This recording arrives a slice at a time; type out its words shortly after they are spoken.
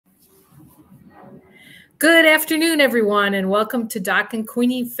Good afternoon, everyone, and welcome to Doc and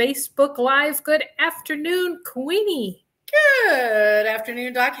Queenie Facebook Live. Good afternoon, Queenie. Good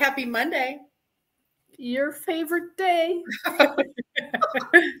afternoon, Doc. Happy Monday. Your favorite day.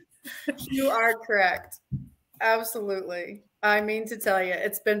 You are correct. Absolutely. I mean to tell you,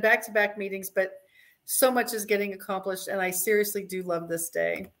 it's been back-to-back meetings, but so much is getting accomplished, and I seriously do love this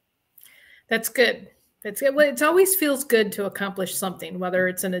day. That's good. That's good. Well, it always feels good to accomplish something, whether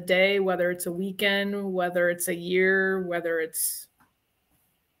it's in a day, whether it's a weekend, whether it's a year, whether it's,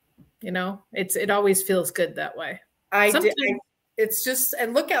 it always feels good that way. It's just,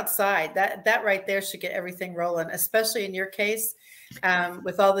 and look outside. That right there should get everything rolling, especially in your case,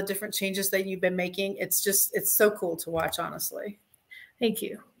 with all the different changes that you've been making. It's so cool to watch, honestly. Thank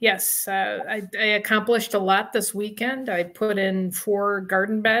you. Yes, I accomplished a lot this weekend. I put in 4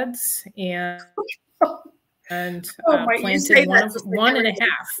 garden beds and planted one and a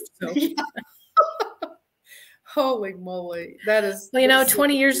half. So. Yeah. Holy moly. That is. Well,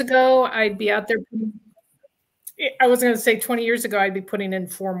 20 years ago, I'd be out there. I was going to say 20 years ago, I'd be putting in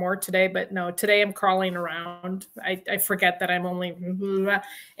 4 more today, but no, today I'm crawling around. I forget that I'm only,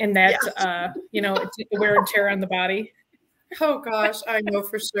 and that, it's the wear and tear on the body. Oh gosh, I know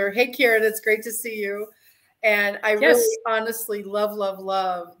for sure. Hey, Karen, it's great to see you. And I really honestly love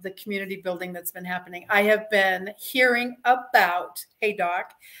the community building that's been happening. I have been hearing about, hey,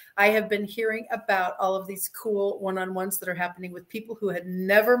 Doc, I have been hearing about all of these cool one-on-ones that are happening with people who had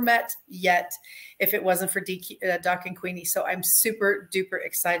never met yet if it wasn't for Doc and Queenie. So I'm super duper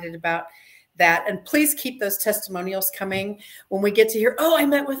excited about that. And please keep those testimonials coming when we get to hear, oh, I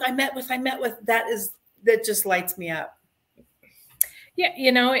met with, that just lights me up. Yeah,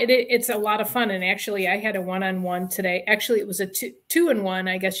 it's a lot of fun. And actually, I had a one-on-one today. Actually, it was a two-in-one,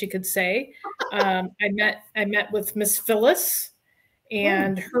 I guess you could say. I met with Miss Phyllis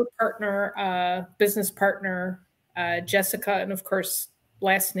and her partner, business partner, Jessica, and of course,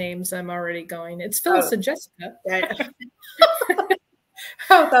 last names. I'm already going. It's Phyllis and Jessica.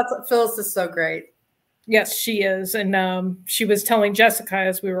 Phyllis is so great. Yes, she is. And she was telling Jessica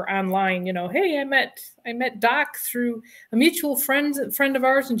as we were online, hey, I met Doc through a mutual friend of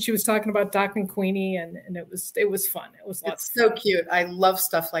ours, and she was talking about Doc and Queenie, and it was fun. It was lots of fun. So cute. I love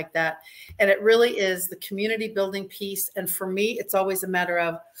stuff like that. And it really is the community building piece. And for me, it's always a matter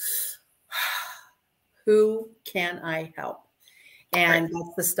of who can I help? And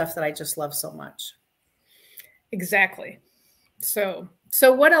that's the stuff that I just love so much. Exactly. So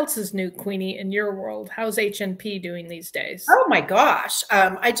what else is new, Queenie, in your world? How's HNP doing these days? Oh my gosh.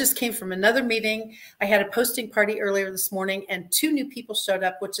 I just came from another meeting. I had a posting party earlier this morning and 2 new people showed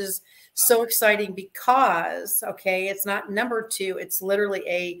up, which is so exciting because, it's not number 2. It's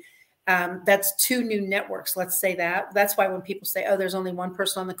literally that's 2 new networks. Let's say that. That's why when people say, oh, there's only 1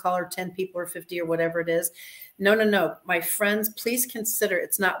 person on the call or 10 people or 50 or whatever it is. No. My friends, please consider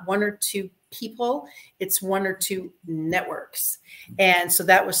it's not 1 or 2 people, it's 1 or 2 networks. And so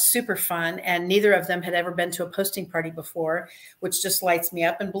that was super fun. And neither of them had ever been to a posting party before, which just lights me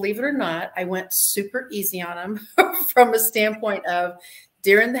up. And believe it or not, I went super easy on them from a standpoint of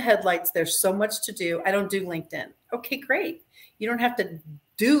deer in the headlights. There's so much to do. I don't do LinkedIn. Okay, great. You don't have to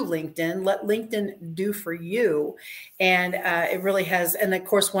do LinkedIn. Let LinkedIn do for you. And it really has. And of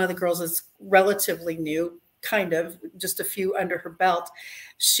course, one of the girls is relatively new, kind of just a few under her belt.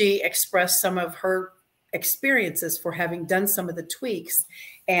 She expressed some of her experiences for having done some of the tweaks,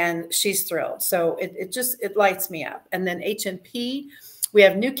 and she's thrilled. So it lights me up. And then HNP, we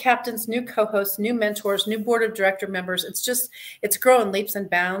have new captains, new co-hosts, new mentors, new board of director members. It's growing leaps and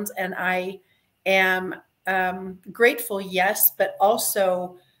bounds. And I am grateful, yes, but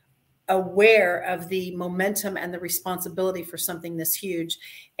also aware of the momentum and the responsibility for something this huge.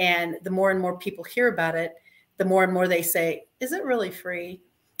 And the more and more people hear about it, the more and more they say, is it really free?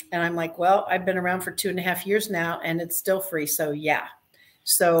 And I'm like, well, I've been around for 2.5 years now and it's still free. So yeah.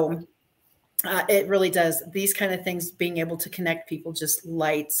 So it really does. These kind of things, being able to connect people just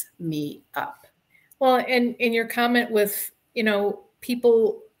lights me up. Well, and in your comment with,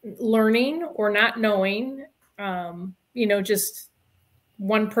 people learning or not knowing, just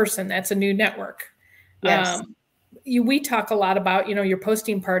one person, that's a new network. Yes. We talk a lot about, your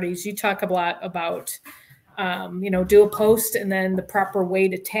posting parties. You talk a lot about, do a post and then the proper way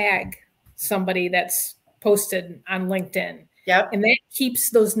to tag somebody that's posted on LinkedIn. Yep. And that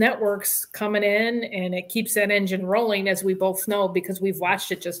keeps those networks coming in, and it keeps that engine rolling, as we both know, because we've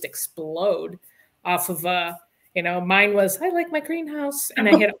watched it just explode off of, mine was, I like my greenhouse. And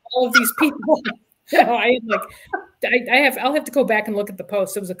I had all of these people, I'll have to go back and look at the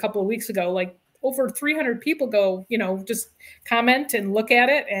post. It was a couple of weeks ago, like over 300 people go, just comment and look at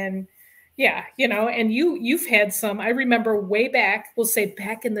it. And Yeah, and you've had some. I remember way back, we'll say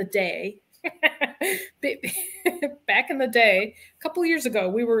back in the day, back in the day, a couple years ago,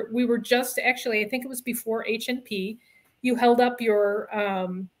 we were just actually, I think it was before H&P. You held up your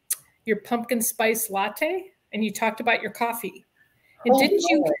pumpkin spice latte and you talked about your coffee. And Oh, didn't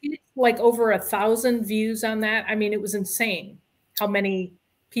you Lord. get like over 1,000 views on that? I mean, it was insane how many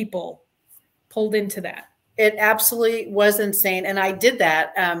people pulled into that. It absolutely was insane. And I did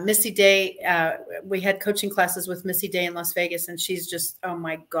that. Missy Day, we had coaching classes with Missy Day in Las Vegas, and she's just, oh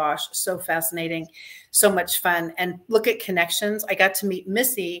my gosh, so fascinating, so much fun. And look at connections. I got to meet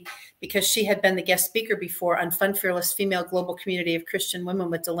Missy because she had been the guest speaker before on Fun Fearless Female Global Community of Christian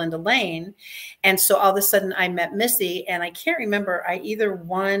Women with Delinda Lane. And so all of a sudden I met Missy, and I can't remember, I either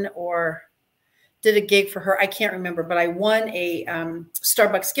won or did a gig for her. I can't remember, but I won a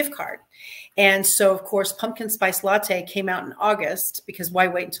Starbucks gift card. And so, of course, pumpkin spice latte came out in August, because why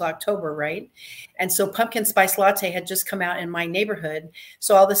wait until October, right? And so pumpkin spice latte had just come out in my neighborhood.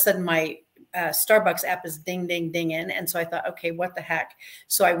 So all of a sudden my Starbucks app is ding, ding, dinging. And so I thought, okay, what the heck?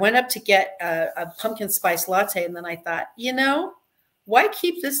 So I went up to get a pumpkin spice latte. And then I thought, why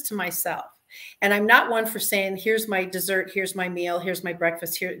keep this to myself? And I'm not one for saying, here's my dessert, here's my meal, here's my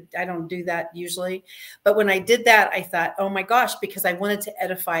breakfast here. I don't do that usually. But when I did that, I thought, oh my gosh, because I wanted to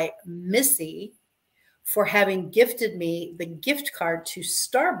edify Missy for having gifted me the gift card to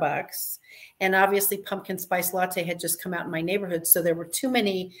Starbucks. And obviously pumpkin spice latte had just come out in my neighborhood. So there were too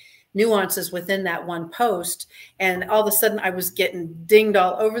many nuances within that one post. And all of a sudden I was getting dinged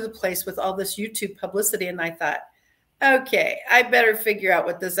all over the place with all this YouTube publicity. And I thought, okay, I better figure out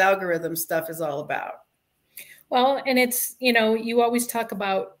what this algorithm stuff is all about. Well, and it's, you always talk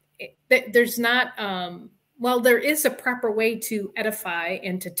about that there's not, there is a proper way to edify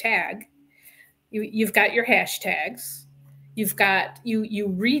and to tag. You've got your hashtags. You've got, you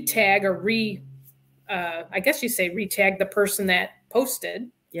re-tag or I guess you say re-tag the person that posted.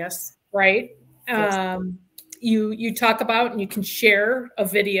 Yes. Right. Yes. You talk about, and you can share a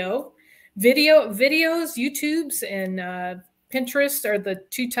videos, YouTubes, and Pinterest are the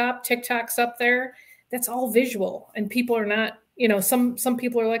two top. TikToks up there. That's all visual, and people are not. Some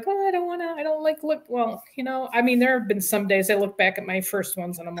people are like, oh, I don't like look. Well, I mean, there have been some days I look back at my first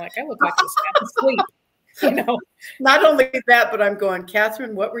ones and I'm like, I look like I was half asleep. Not only that, but I'm going,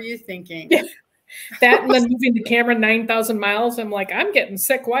 Catherine, what were you thinking? Yeah. That, and then moving the camera 9,000 miles, I'm like, I'm getting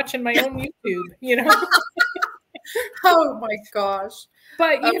sick watching my own YouTube. Oh my gosh.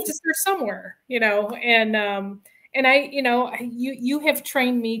 But you have to start somewhere, and you have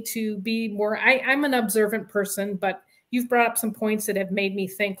trained me to be more, I'm an observant person, but you've brought up some points that have made me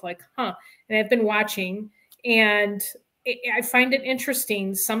think like, and I've been watching, and I find it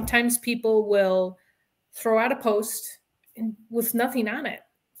interesting. Sometimes people will throw out a post with nothing on it.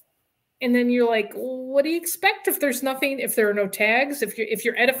 And then you're like, well, what do you expect if there's nothing, if there are no tags, if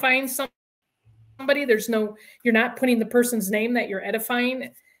you're edifying somebody, you're not putting the person's name that you're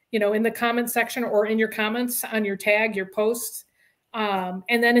edifying, in the comment section or in your comments on your tag, your post. And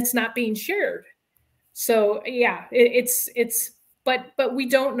then it's not being shared. So yeah, but we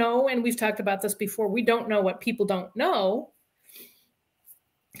don't know. And we've talked about this before. We don't know what people don't know.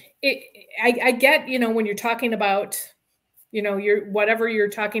 I get, when you're talking about, whatever you're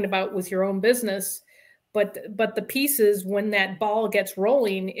talking about with your own business, but the pieces, when that ball gets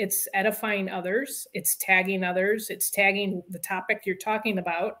rolling, it's edifying others, it's tagging others, it's tagging the topic you're talking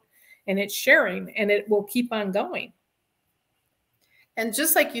about, and it's sharing, and it will keep on going. And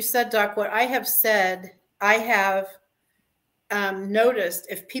just like you said, Doc, what I have said, I have noticed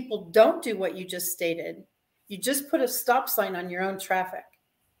if people don't do what you just stated, you just put a stop sign on your own traffic.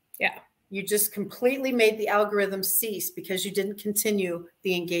 Yeah. You just completely made the algorithm cease because you didn't continue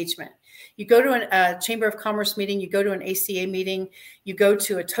the engagement. You go to a Chamber of Commerce meeting, you go to an ACA meeting, you go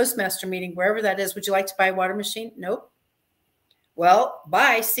to a Toastmaster meeting, wherever that is. Would you like to buy a water machine? Nope. Well,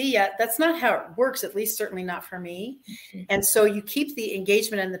 bye, see ya. That's not how it works, at least certainly not for me. And so you keep the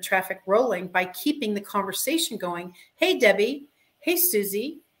engagement and the traffic rolling by keeping the conversation going. Hey, Debbie. Hey,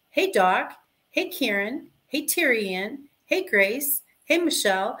 Susie. Hey, Doc. Hey, Karen. Hey, Tyrian. Hey, Grace. Hey,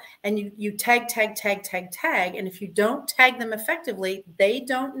 Michelle. And you tag. And if you don't tag them effectively, they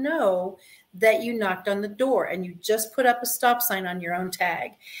don't know that you knocked on the door, and you just put up a stop sign on your own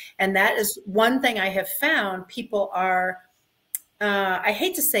tag. And that is one thing I have found. People are, I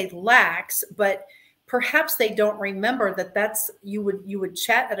hate to say lax, but perhaps they don't remember that you would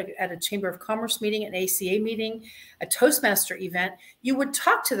chat at a Chamber of Commerce meeting, an ACA meeting, a Toastmaster event. You would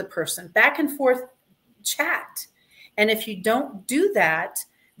talk to the person, back and forth chat. And if you don't do that,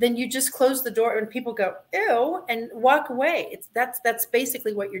 then you just close the door and people go, ew, and walk away. That's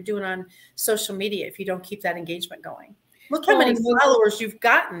basically what you're doing on social media if you don't keep that engagement going. Look how many followers you've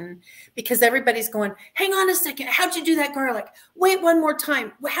gotten because everybody's going, hang on a second. How'd you do that garlic? Wait one more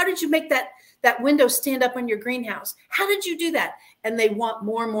time. How did you make that window stand up on your greenhouse? How did you do that? And they want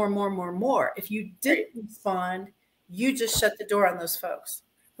more, more, more, more, more. If you didn't respond, you just shut the door on those folks.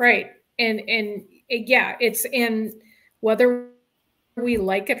 Right. And yeah, and whether we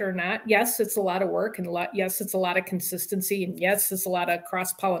like it or not, yes, it's a lot of work and yes, it's a lot of consistency, and yes, it's a lot of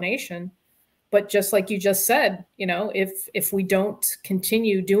cross-pollination. But just like you just said, if we don't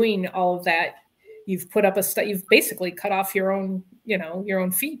continue doing all of that, you've put up you've basically cut off your own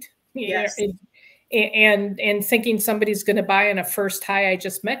feet. Yes. And thinking somebody's going to buy in a first, hi, I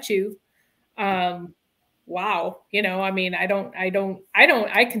just met you. Wow. I mean, I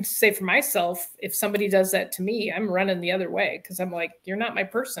can say for myself, if somebody does that to me, I'm running the other way because I'm like, you're not my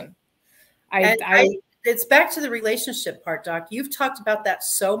person. It's back to the relationship part, Doc. You've talked about that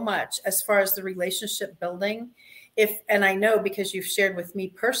so much as far as the relationship building. And I know because you've shared with me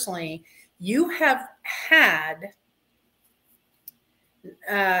personally, you have had,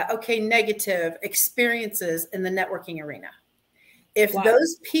 negative experiences in the networking arena. If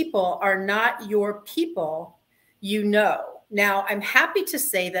those people are not your people, Now, I'm happy to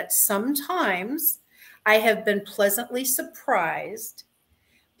say that sometimes I have been pleasantly surprised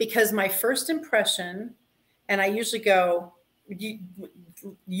because my first impression, and I usually go,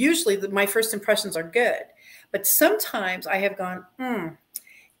 my first impressions are good, but sometimes I have gone,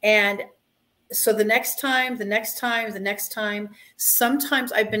 And so the next time,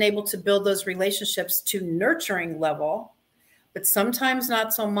 sometimes I've been able to build those relationships to nurturing level, but sometimes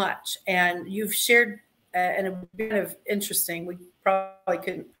not so much. And you've shared, and it would be kind of interesting. We probably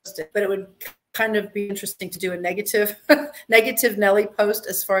couldn't post it, but it would kind of be interesting to do a negative Nelly post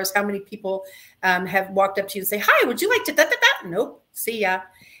as far as how many people have walked up to you and say, hi, would you like to da-da-da? Nope, see ya.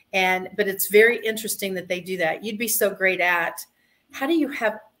 But it's very interesting that they do that. You'd be so great at, how do you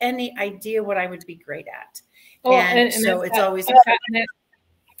have any idea what I would be great at? Oh, and so it's always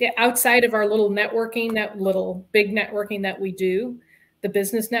outside of our little networking, that little big networking that we do, the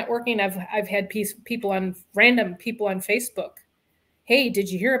business networking, I've had random people on Facebook. Hey, did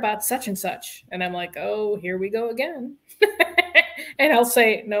you hear about such and such? And I'm like, oh, here we go again. And I'll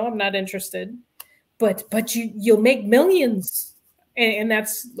say, no, I'm not interested. But you'll make millions. And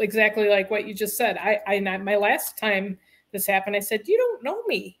that's exactly like what you just said. My last time this happened, I said, you don't know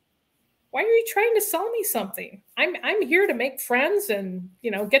me. Why are you trying to sell me something? I'm here to make friends and,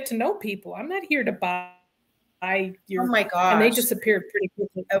 get to know people. I'm not here to buy your. Oh my gosh. And they disappeared pretty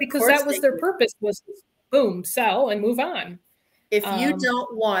quickly because that was their purpose, was boom, sell and move on. If you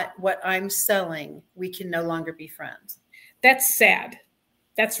don't want what I'm selling, we can no longer be friends. That's sad.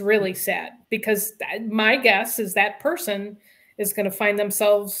 That's really sad because my guess is that person is going to find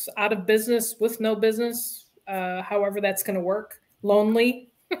themselves out of business with no business, however that's going to work, lonely.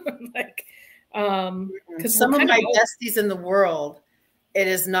 Some of my besties in the world, it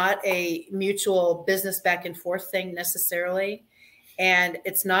is not a mutual business back and forth thing necessarily. And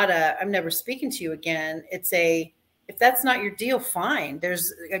it's not I'm never speaking to you again. It's if that's not your deal, fine.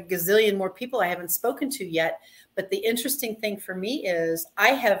 There's a gazillion more people I haven't spoken to yet. But the interesting thing for me is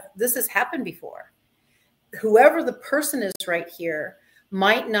this has happened before. Whoever the person is right here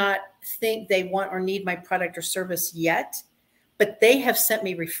might not think they want or need my product or service yet, but they have sent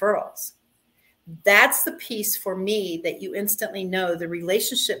me referrals. That's the piece for me that you instantly know the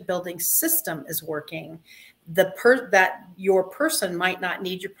relationship building system is working. That your person might not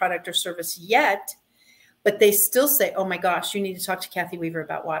need your product or service yet, but they still say, oh my gosh, you need to talk to Kathy Weaver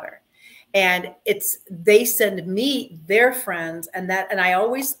about water. And they send me their friends, and I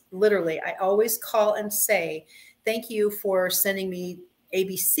always call and say, thank you for sending me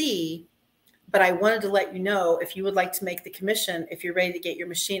ABC, but I wanted to let you know, if you would like to make the commission, if you're ready to get your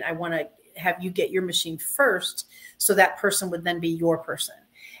machine, I want to have you get your machine first, so that person would then be your person.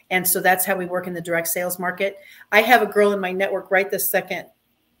 And so that's how we work in the direct sales market. I have a girl in my network right this second,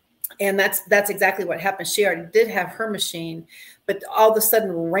 and that's exactly what happened. She already did have her machine, but all of a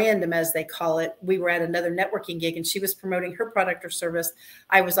sudden, random, as they call it, we were at another networking gig and she was promoting her product or service.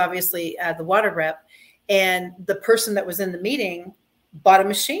 I was obviously the water rep, and the person that was in the meeting bought a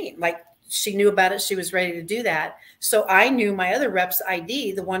machine. Like, she knew about it. She was ready to do that. So I knew my other rep's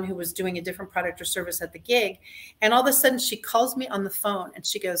ID, the one who was doing a different product or service at the gig. And all of a sudden she calls me on the phone and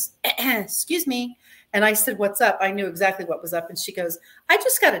she goes, excuse me. And I said, what's up? I knew exactly what was up. And she goes, I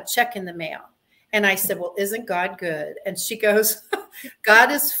just got a check in the mail. And I said, well, isn't God good? And she goes,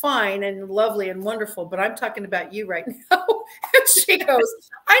 God is fine and lovely and wonderful, but I'm talking about you right now. And she goes,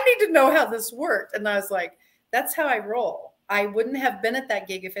 I need to know how this worked. And I was like, that's how I roll. I wouldn't have been at that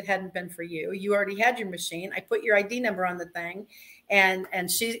gig if it hadn't been for you. You already had your machine. I put your ID number on the thing, and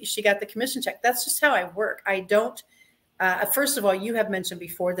she got the commission check. That's just how I work. I don't. First of all, you have mentioned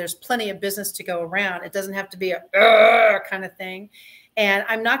before, there's plenty of business to go around. It doesn't have to be a kind of thing. And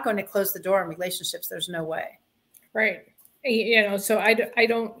I'm not going to close the door on relationships. There's no way. Right. You know, so I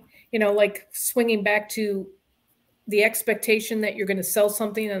don't, you know, like swinging back to the expectation that you're going to sell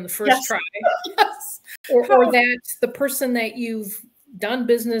something on the first try, Yes. or that the person that you've done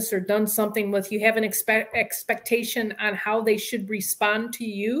business or done something with, you have an expectation on how they should respond to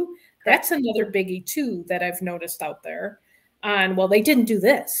you. That's another biggie too that I've noticed out there. On, well, they didn't do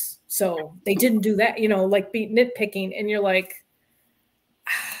this, so they didn't do that. You know, like be nitpicking, and you're like,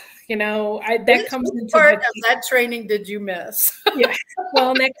 you know, that comes into part of that training. Did you miss? Yeah.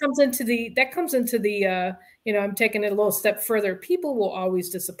 Well, and that comes into the you know, I'm taking it a little step further. People will always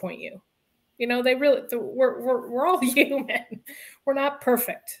disappoint you. You know, they really, we're all human. We're not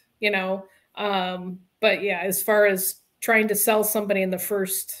perfect, you know. But yeah, as far as trying to sell somebody in the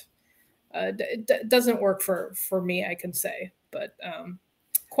first, doesn't work for me, I can say. But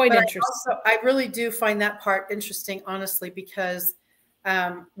quite interesting. I really do find that part interesting, honestly, because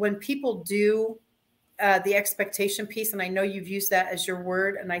when people do the expectation piece, and I know you've used that as your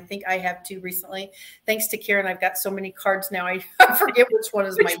word, and I think I have too recently. Thanks to Karen, I've got so many cards now. I forget which one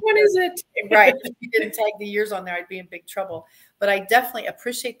is which one is it? Right. If you didn't tag the years on there, I'd be in big trouble. But I definitely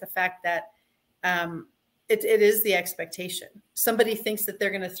appreciate the fact that it is the expectation. Somebody thinks that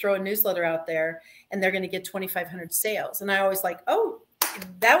they're going to throw a newsletter out there and they're going to get 2,500 sales. And I always like, oh,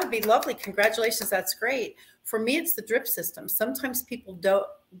 that would be lovely. Congratulations. That's great. For me, it's the drip system. Sometimes people don't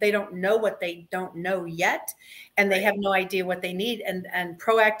know what they don't know yet, and they have no idea what they need. And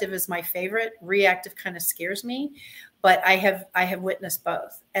proactive is my favorite. Reactive kind of scares me, but I have witnessed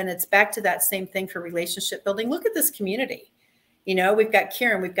both. And it's back to that same thing for relationship building. Look at this community. You know, we've got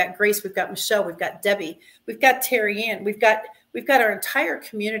Karen, we've got Grace, we've got Michelle, we've got Debbie, we've got Terry Ann, we've got our entire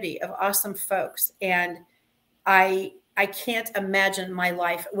community of awesome folks. And I can't imagine my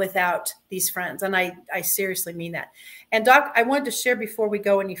life without these friends. And I seriously mean that. And Doc, I wanted to share before we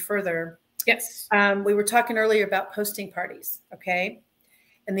go any further. Yes. We were talking earlier about posting parties. Okay.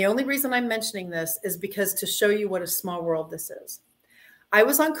 And the only reason I'm mentioning this is because to show you what a small world this is. I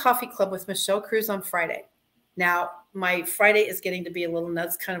was on Coffee Club with Michelle Cruz on Friday. Now, my Friday is getting to be a little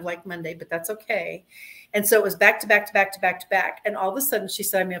nuts, kind of like Monday, but that's okay. And so it was back to back to back to back to back. And all of a sudden she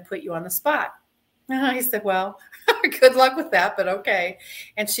said, I'm going to put you on the spot. I said, well, good luck with that, but okay.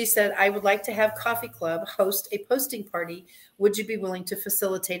 And she said, I would like to have Coffee Club host a posting party. Would you be willing to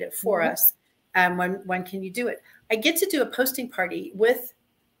facilitate it for us? When can you do it? I get to do a posting party with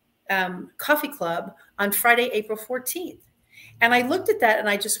Coffee Club on Friday, April 14th. And I looked at that and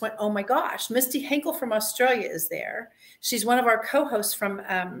I just went, oh my gosh, Misty Henkel from Australia is there. She's one of our co-hosts from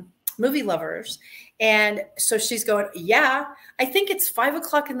Movie Lovers. And so she's going, yeah, I think it's 5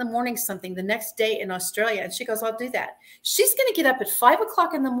 o'clock in the morning, something the next day in Australia. And she goes, I'll do that. She's going to get up at 5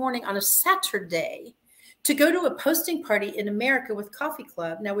 o'clock in the morning on a Saturday to go to a posting party in America with Coffee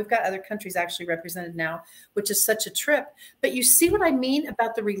Club. Now we've got other countries actually represented now, which is such a trip. But you see what I mean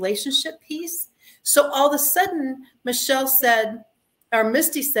about the relationship piece? So all of a sudden, Michelle said, or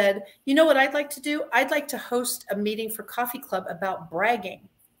Misty said, you know what I'd like to do? I'd like to host a meeting for Coffee Club about bragging.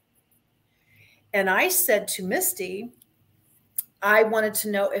 And I said to Misty, I wanted to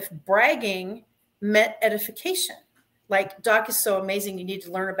know if bragging meant edification. Like, Doc is so amazing. You need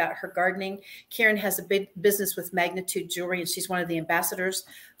to learn about her gardening. Karen has a big business with Magnitude Jewelry, and she's one of the ambassadors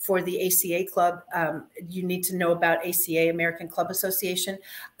for the ACA Club. You need to know about ACA, American Club Association.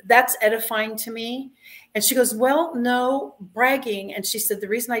 That's edifying to me. And she goes, well, no, bragging. And she said, the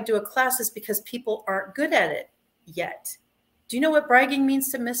reason I do a class is because people aren't good at it yet. Do you know what bragging means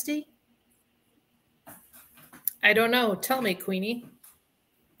to Misty? I don't know. Tell me, Queenie.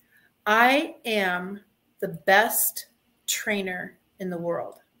 I am the best trainer in the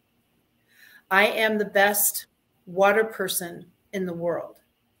world. I am the best water person in the world.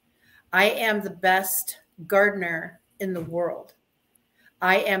 I am the best gardener in the world.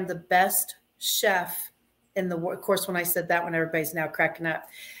 I am the best chef in the world. Of course, when I said that one, everybody's now cracking up.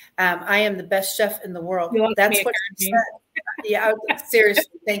 I am the best chef in the world. That's what she said. Yeah, seriously,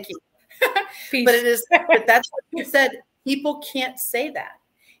 thank you. But that's what you said. People can't say that.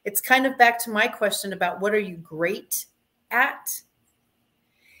 It's kind of back to my question about what are you great at?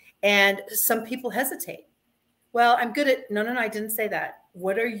 And some people hesitate. Well, I'm good at, no, I didn't say that.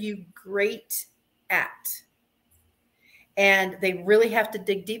 What are you great at. And they really have to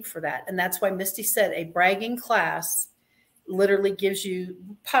dig deep for that. And that's why Misty said a bragging class literally gives you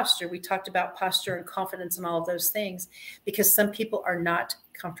posture. We talked about posture and confidence and all of those things because some people are not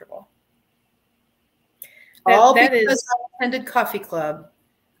comfortable. All because I attended Coffee Club.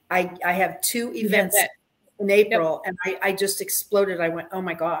 I have 2 events in April, and I just exploded. I went, oh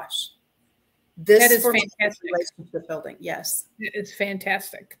my gosh. That is fantastic. Relationship building. Yes. It's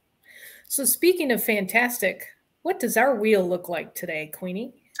fantastic. So speaking of fantastic, what does our wheel look like today,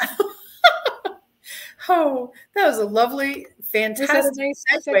 Queenie? Oh, that was a lovely, fantastic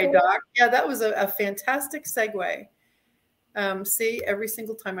segue, Doc. Yeah, that was a fantastic segue. See, every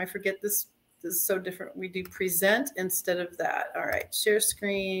single time I forget this. This is so different. We do present instead of that. All right, share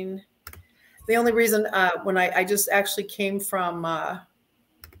screen. The only reason when I just actually came from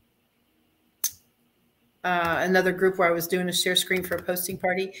another group where I was doing a share screen for a posting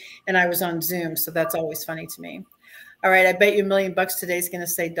party, and I was on Zoom, so that's always funny to me. All right, I bet you $1 million today is going to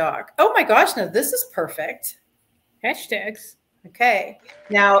say Doc. Oh my gosh, no, this is perfect. Hashtags. Okay,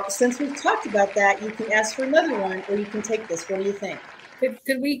 now since we've talked about that, you can ask for another one, or you can take this. What do you think?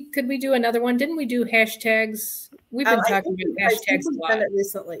 Could we do another one? Didn't we do hashtags? We've been talking about hashtags a lot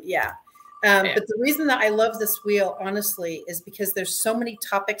recently. Yeah. But the reason that I love this wheel, honestly, is because there's so many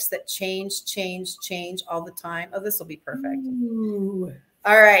topics that change all the time. Oh, this will be perfect. Ooh.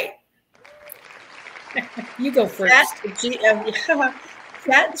 All right. You go first. Chat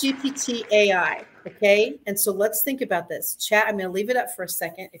GPT AI. Okay. And so let's think about this. Chat, I'm going to leave it up for a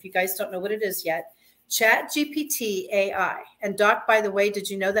second. If you guys don't know what it is yet, Chat GPT AI. And Doc, by the way, did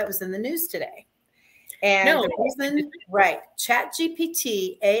you know that was in the news today? And no. The reason, right. Chat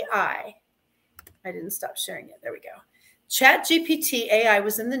GPT AI. I didn't stop sharing it. There we go. Chat GPT AI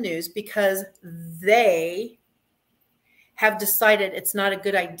was in the news because they have decided it's not a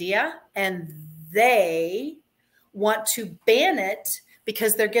good idea, and they want to ban it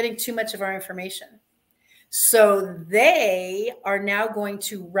because they're getting too much of our information. So they are now going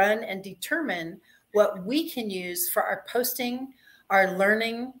to run and determine what we can use for our posting, our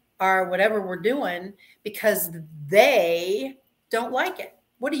learning, our whatever we're doing, because they don't like it.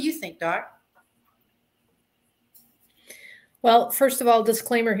 What do you think, Doc? Well, first of all,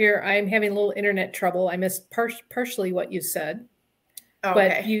 disclaimer here, I'm having a little internet trouble. I missed partially what you said. Okay.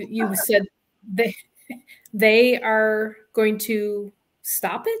 But you said they are going to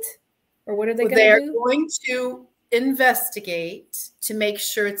stop it? Or what are they going to do? They're going to investigate to make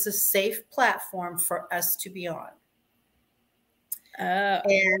sure it's a safe platform for us to be on.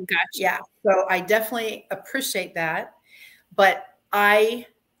 And gotcha. Yeah, so I definitely appreciate that. But I'd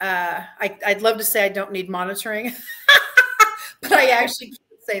love to say I don't need monitoring, but I actually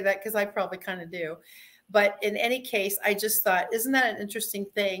can't say that because I probably kind of do. But in any case, I just thought, isn't that an interesting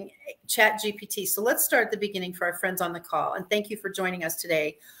thing? Chat GPT. So let's start at the beginning for our friends on the call. And thank you for joining us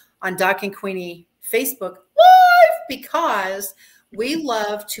today on Doc and Queenie Facebook Live, because we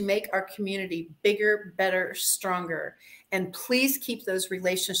love to make our community bigger, better, stronger. And please keep those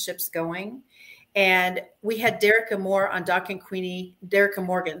relationships going. And we had Derica Moore on Doc and Queenie, Derica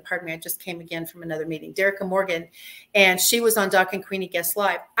Morgan, pardon me, I just came again from another meeting, Derica Morgan, and she was on Doc and Queenie Guest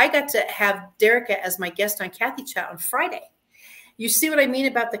Live. I got to have Derica as my guest on Kathy Chat on Friday. You see what I mean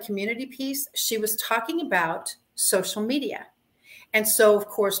about the community piece? She was talking about social media. And so, of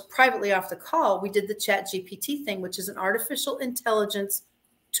course, privately off the call, we did the Chat GPT thing, which is an artificial intelligence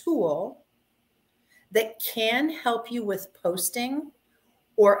tool that can help you with posting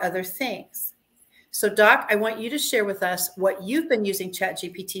or other things. So, Doc, I want you to share with us what you've been using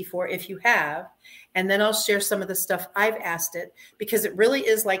ChatGPT for, if you have, and then I'll share some of the stuff I've asked it, because it really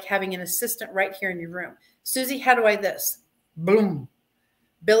is like having an assistant right here in your room. Susie, how do I this? Boom.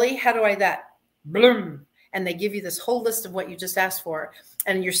 Billy, how do I that? Boom. And they give you this whole list of what you just asked for,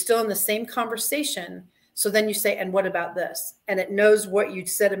 and you're still in the same conversation. So then you say, and what about this? And it knows what you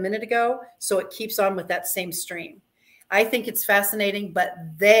said a minute ago, so it keeps on with that same stream. I think it's fascinating, but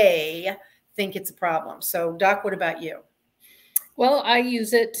they think it's a problem. So, Doc, what about you? Well, I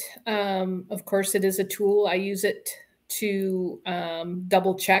use it. Of course, it is a tool. I use it to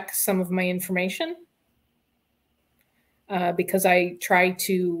double check some of my information because I try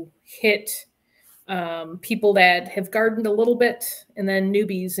to hit people that have gardened a little bit and then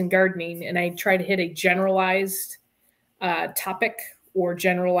newbies in gardening. And I try to hit a generalized topic or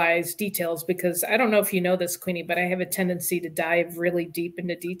generalized details, because I don't know if you know this, Queenie, but I have a tendency to dive really deep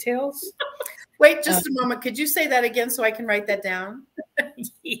into details. Wait just a moment. Could you say that again so I can write that down?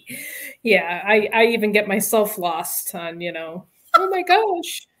 Yeah, I even get myself lost on, oh my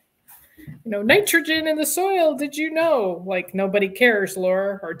gosh. nitrogen in the soil. Did you know? Like, nobody cares,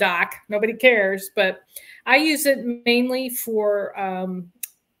 Laura or Doc. Nobody cares. But I use it mainly for,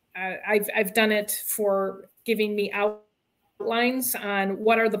 I've done it for giving me outlines on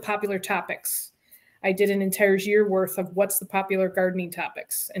what are the popular topics. I did an entire year worth of what's the popular gardening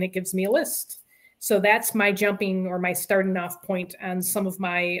topics, and it gives me a list. So that's my jumping or my starting off point on some of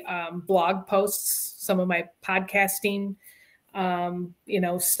my blog posts, some of my podcasting,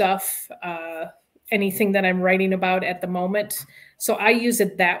 stuff, anything that I'm writing about at the moment. So I use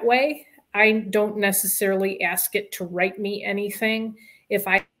it that way. I don't necessarily ask it to write me anything. If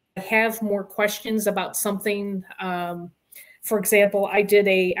I have more questions about something, for example, I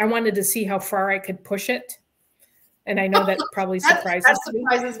wanted to see how far I could push it. And I know that probably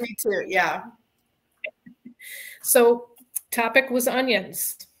surprises me too. Yeah. So topic was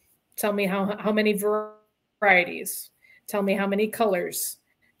onions. Tell me how many varieties. Tell me how many colors.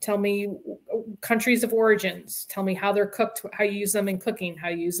 Tell me countries of origins. Tell me how they're cooked, how you use them in cooking, how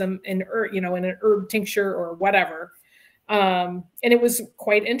you use them in in an herb tincture or whatever. And it was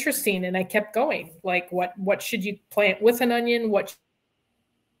quite interesting. And I kept going. Like, what should you plant with an onion? What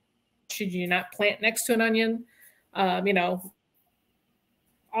should you not plant next to an onion?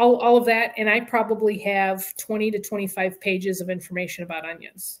 All of that. And I probably have 20 to 25 pages of information about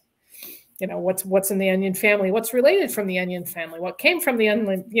onions. What's in the onion family, what's related from the onion family, what came from the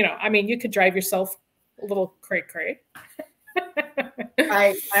onion, you could drive yourself a little cray-cray.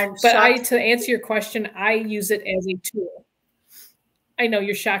 To answer your question, I use it as a tool. I know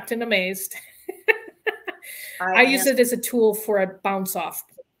you're shocked and amazed. I use it as a tool for a bounce off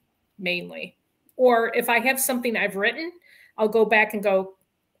mainly. Or if I have something I've written, I'll go back and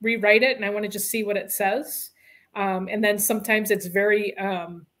rewrite it, and I want to just see what it says. And then sometimes it's very,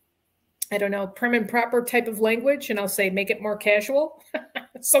 prim and proper type of language, and I'll say, make it more casual.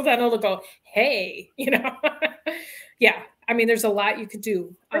 So then it'll go, hey, Yeah. There's a lot you could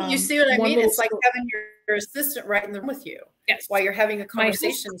do. But you see what I mean? It's like having your assistant right in the room with you. Yes. While you're having a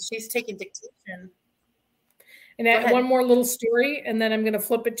conversation, she's taking dictation. And one more little story, and then I'm going to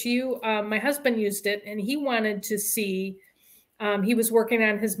flip it to you. My husband used it, and he wanted to see, he was working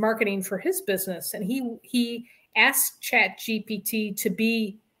on his marketing for his business, and he asked ChatGPT to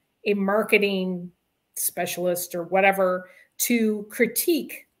be a marketing specialist or whatever to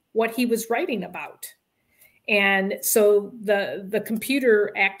critique what he was writing about. And so the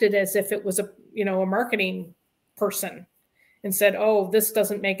computer acted as if it was a marketing person and said, oh, this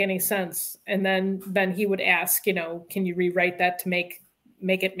doesn't make any sense. And then he would ask, can you rewrite that to make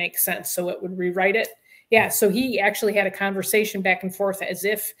it make sense? So it would rewrite it. Yeah. So he actually had a conversation back and forth as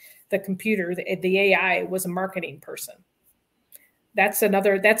if the computer, the AI, was a marketing person. That's a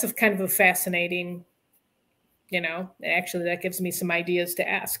kind of a fascinating, actually that gives me some ideas to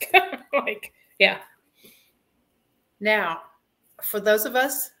ask. Yeah. Now, for those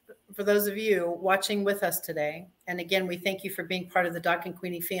of you watching with us today, and again, we thank you for being part of the Doc and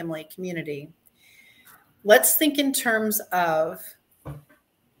Queenie family community. Let's think in terms of,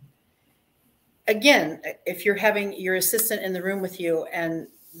 again, if you're having your assistant in the room with you and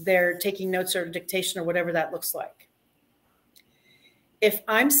they're taking notes or dictation or whatever that looks like. If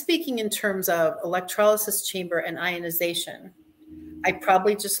I'm speaking in terms of electrolysis chamber and ionization, I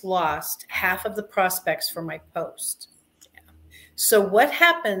probably just lost half of the prospects for my post. So what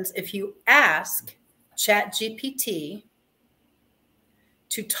happens if you ask ChatGPT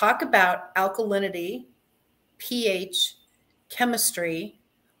to talk about alkalinity, pH, chemistry,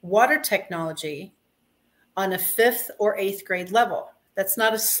 water technology on a 5th or 8th grade level? That's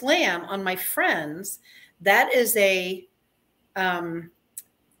not a slam on my friends. That is a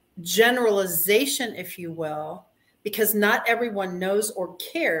generalization, if you will, because not everyone knows or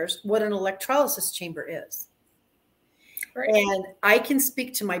cares what an electrolysis chamber is. Right. And I can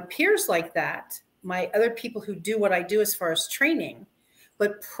speak to my peers like that, my other people who do what I do as far as training,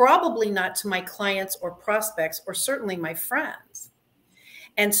 but probably not to my clients or prospects, or certainly my friends.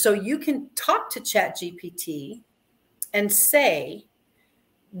 And so you can talk to ChatGPT and say,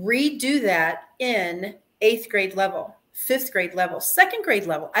 redo that in 8th grade level, 5th grade level, 2nd grade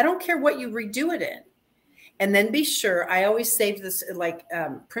level. I don't care what you redo it in. And then be sure, I always save this like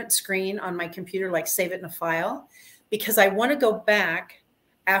print screen on my computer, like save it in a file, because I want to go back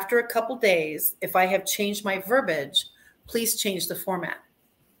after a couple days. If I have changed my verbiage, please change the format.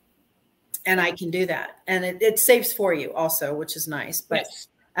 And I can do that. And it saves for you also, which is nice. But yes.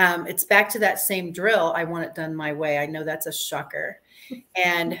 It's back to that same drill. I want it done my way. I know that's a shocker.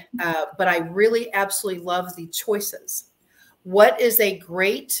 And but I really absolutely love the choices. What is a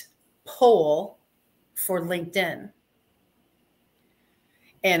great poll for LinkedIn?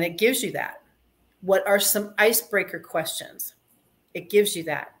 And it gives you that. What are some icebreaker questions? It gives you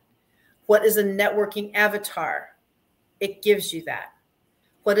that. What is a networking avatar? It gives you that.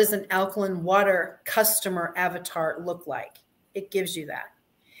 What does an alkaline water customer avatar look like? It gives you that.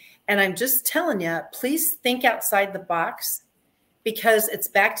 And I'm just telling you, please think outside the box, because it's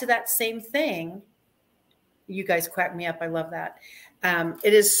back to that same thing. You guys quack me up. I love that.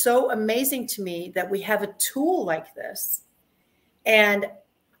 It is so amazing to me that we have a tool like this, and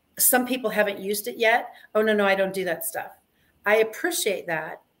some people haven't used it yet. Oh, no, I don't do that stuff. I appreciate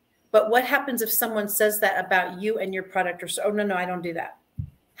that. But what happens if someone says that about you and your product? Or, oh, no, I don't do that.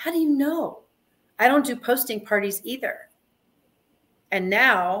 How do you know? I don't do posting parties either. And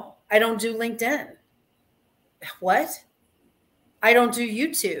now I don't do LinkedIn. What? I don't do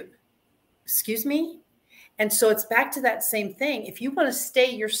YouTube. Excuse me? And so it's back to that same thing. If you want to stay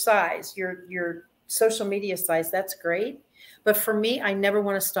your size, your social media size, that's great. But for me, I never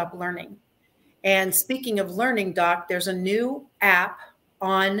want to stop learning. And speaking of learning, Doc, there's a new app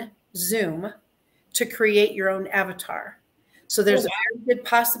on Zoom to create your own avatar. So there's a very good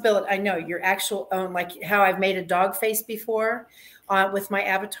possibility. I know your actual own, like how I've made a dog face before with my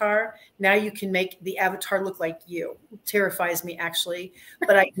avatar. Now you can make the avatar look like you. It terrifies me, actually,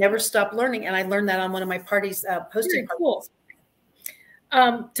 but I never stop learning. And I learned that on one of my parties, posting. Very cool.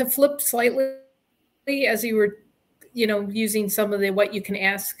 To flip slightly, as you were, using some of the what you can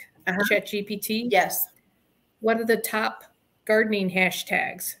ask ChatGPT. Yes. What are the top gardening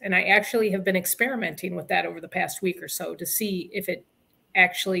hashtags? And I actually have been experimenting with that over the past week or so to see if it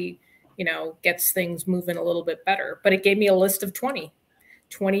actually, gets things moving a little bit better. But it gave me a list of 20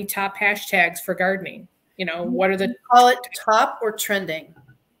 top hashtags for gardening. What are the call it top or trending?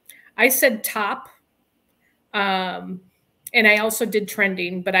 I said top. And I also did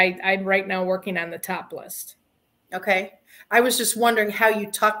trending, but I'm right now working on the top list. Okay. I was just wondering how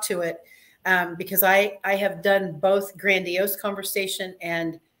you talk to it, because I have done both grandiose conversation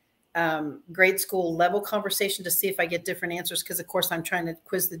and grade school level conversation to see if I get different answers, because of course I'm trying to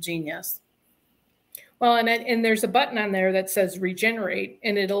quiz the genius. Well, and there's a button on there that says regenerate,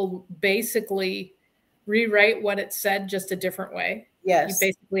 and it'll basically rewrite what it said just a different way. Yes. You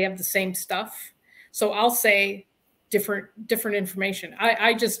basically have the same stuff. So I'll say different information.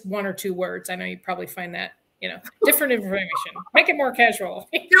 I just one or two words. I know you probably find that, different information. Make it more casual.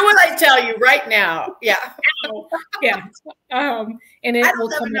 Do what I tell you right now. Yeah. Yeah. And it will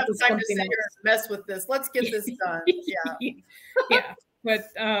come up with time something to else. Mess with this. Let's get this done. Yeah. Yeah. But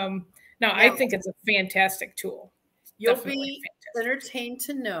no, I think it's a fantastic tool. You'll be entertained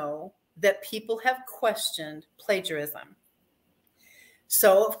to know that people have questioned plagiarism.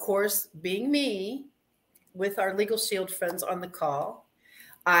 So, of course, being me, with our Legal Shield friends on the call,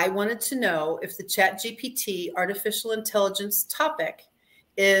 I wanted to know if the ChatGPT artificial intelligence topic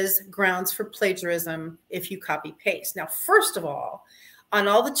is grounds for plagiarism if you copy paste. Now, first of all, on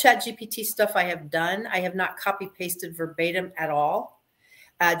all the ChatGPT stuff I have done, I have not copy pasted verbatim at all.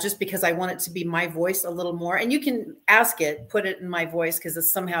 Just because I want it to be my voice a little more. And you can ask it, put it in my voice,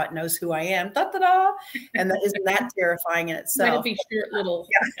 because somehow it knows who I am. Da, da, da. And isn't that terrifying in itself? Might be short little.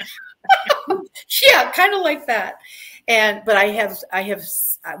 Yeah, yeah, kind of like that. But I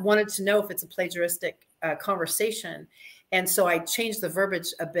wanted to know if it's a plagiaristic conversation. And so I changed the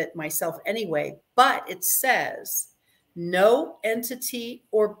verbiage a bit myself anyway. But it says, no entity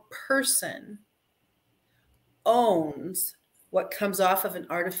or person owns what comes off of an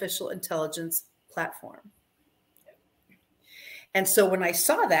artificial intelligence platform. And so when I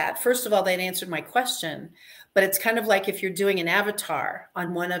saw that, first of all, they'd answered my question, but it's kind of like if you're doing an avatar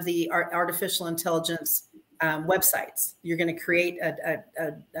on one of the artificial intelligence websites, you're going to create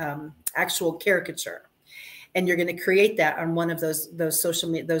an actual caricature, and you're going to create that on one of those social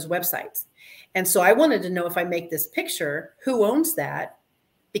media, those websites. And so I wanted to know, if I make this picture, who owns that?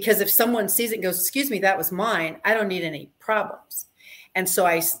 Because if someone sees it and goes, excuse me, that was mine, I don't need any problems. And so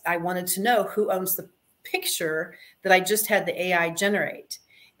I wanted to know who owns the picture that I just had the AI generate.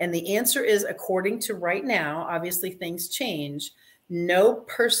 And the answer is, according to right now, obviously things change, no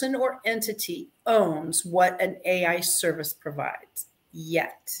person or entity owns what an AI service provides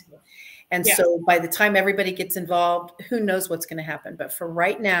yet. And so by the time everybody gets involved, who knows what's going to happen. But for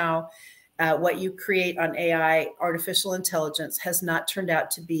right now, what you create on AI, artificial intelligence, has not turned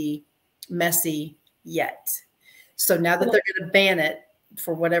out to be messy yet. So now that they're going to ban it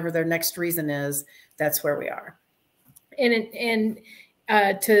for whatever their next reason is, that's where we are. And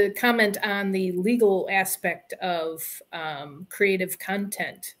to comment on the legal aspect of creative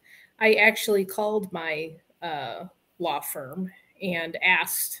content, I actually called my law firm and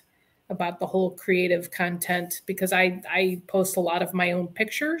asked about the whole creative content because I post a lot of my own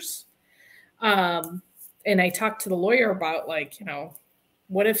pictures. And I talked to the lawyer about, like, you know,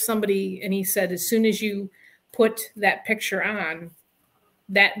 what if somebody, and he said, as soon as you put that picture on,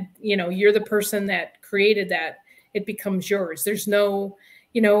 that, you know, you're the person that created that, it becomes yours. There's no,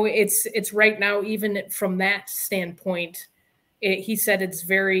 you know, it's right now, even from that standpoint, he said it's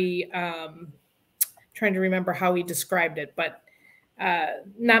very, trying to remember how he described it, but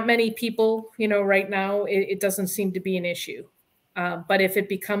not many people, you know, right now, it doesn't seem to be an issue. But if it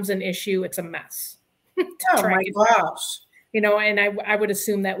becomes an issue, it's a mess to Oh track my it. gosh. You know, and I would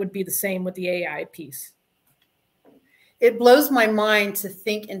assume that would be the same with the AI piece. It blows my mind to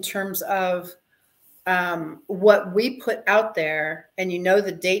think in terms of what we put out there, and you know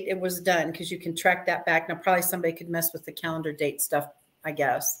the date it was done because you can track that back. Now, probably somebody could mess with the calendar date stuff, I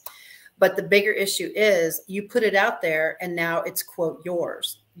guess. But the bigger issue is you put it out there and now it's, quote,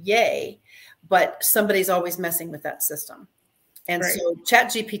 yours. Yay. But somebody's always messing with that system. And Right. so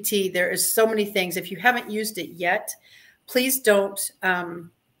ChatGPT, there is so many things. If you haven't used it yet, please don't.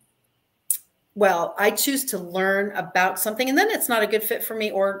 Well, I choose to learn about something and then it's not a good fit for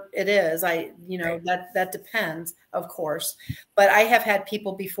me, or it is. You know, Right. that depends, of course. But I have had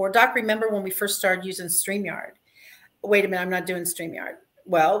people before. Doc, remember when we first started using StreamYard? Wait a minute, I'm not doing StreamYard.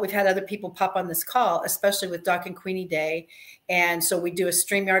 Well, we've had other people pop on this call, especially with Doc and Queenie Day. And so we do a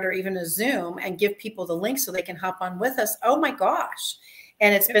StreamYard or even a Zoom and give people the link so they can hop on with us. Oh my gosh.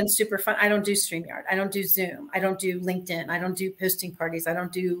 And it's been super fun. I don't do StreamYard. I don't do Zoom. I don't do LinkedIn. I don't do posting parties. I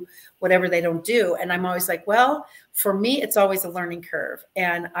don't do whatever they don't do. And I'm always like, well, for me, it's always a learning curve.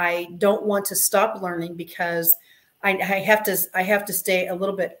 And I don't want to stop learning because I have to stay a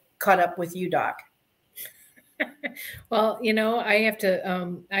little bit caught up with you, Doc. Well, you know, I have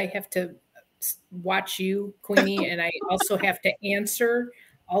to watch you, Queenie, and I also have to answer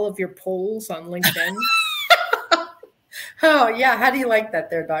all of your polls on LinkedIn. Oh yeah, how do you like that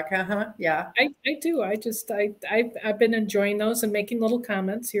there, Doc? Uh-huh. Yeah. I do. I've been enjoying those and making little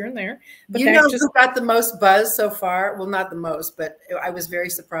comments here and there. But You know that just who got the most buzz so far? Well, not the most, but I was very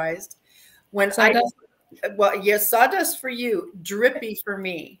surprised when sawdust. well, yes, sawdust for you, drippy for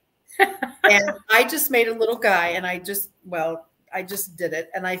me. And I just made a little guy and I just did it.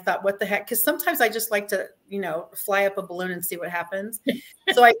 And I thought, what the heck? Because sometimes I just like to, you know, fly up a balloon and see what happens.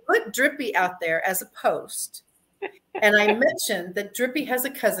 So I put Drippy out there as a post. And I mentioned that Drippy has a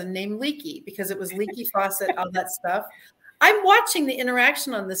cousin named Leaky because it was Leaky Faucet, all that stuff. I'm watching the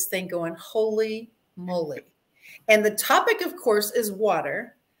interaction on this thing going, holy moly. And the topic, of course, is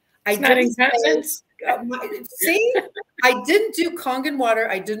water. I It's not didn't incontinence. see, I didn't do Kangen water.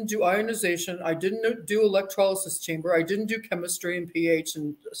 I didn't do ionization. I didn't do electrolysis chamber. I didn't do chemistry and pH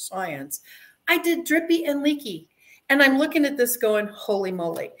and science. I did Drippy and Leaky. And I'm looking at this going, holy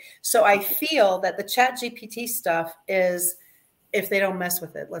moly. So I feel that the ChatGPT stuff is, if they don't mess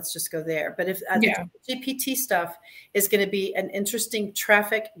with it, let's just go there. But if the GPT stuff is going to be an interesting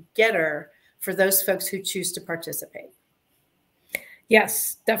traffic getter for those folks who choose to participate.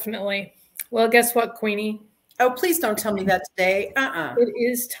 Yes, definitely. Well, guess what, Queenie? Oh, please don't tell me that today. It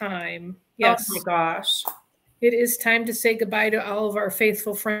is time. Yes. Oh my gosh. It is time to say goodbye to all of our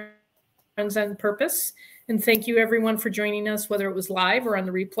faithful friends on purpose. And thank you, everyone, for joining us, whether it was live or on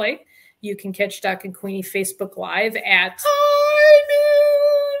the replay. You can catch Doc and Queenie Facebook Live at high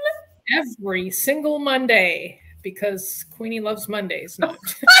noon every single Monday because Queenie loves Mondays. No.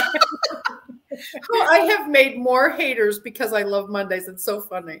 Well, I have made more haters because I love Mondays. It's so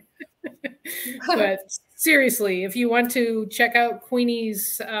funny. But seriously, if you want to check out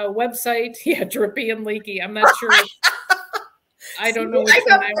Queenie's website, yeah, Drippy and Leaky. I'm not sure. I don't know. I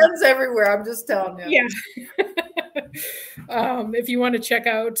got friends everywhere. I'm just telling you. Yeah. If you want to check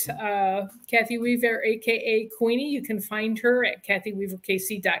out Kathy Weaver, aka Queenie, you can find her at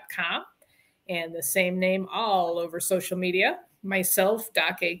kathyweaverkc.com and the same name all over social media. Myself,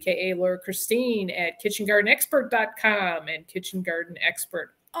 Doc, aka Laura Christine, at kitchengardenexpert.com and Kitchen Garden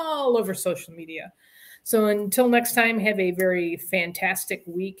Expert all over social media. So until next time, have a very fantastic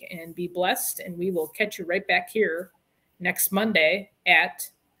week and be blessed. And we will catch you right back here next Monday at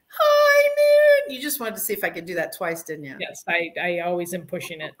high noon. You just wanted to see if I could do that twice, didn't you? Yes, I always am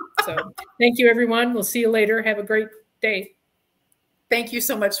pushing it. So thank you, everyone. We'll see you later. Have a great day. Thank you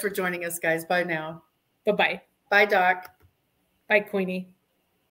so much for joining us, guys. Bye now. Bye-bye. Bye, Doc. Bye, Queenie.